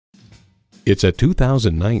It's a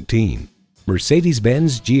 2019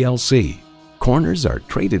 Mercedes-Benz GLC. Corners are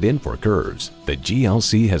traded in for curves. The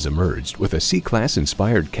GLC has emerged with a C-Class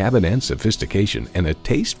inspired cabin and sophistication and a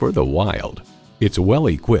taste for the wild. It's well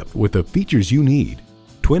equipped with the features you need: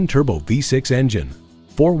 twin-turbo V6 engine,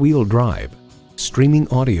 4-wheel drive, streaming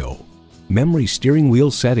audio, memory steering wheel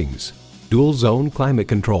settings, dual-zone climate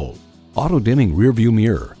control, auto-dimming rearview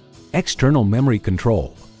mirror, external memory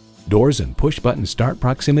control, doors and push-button start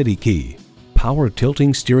proximity key, power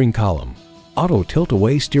tilting steering column, auto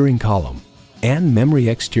tilt-away steering column, and memory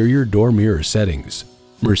exterior door mirror settings.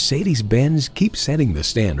 Mercedes-Benz keeps setting the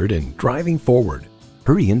standard and driving forward.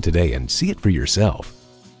 Hurry in today and see it for yourself.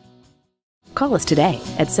 Call us today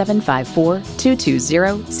at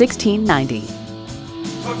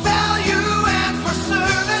 754-220-1690.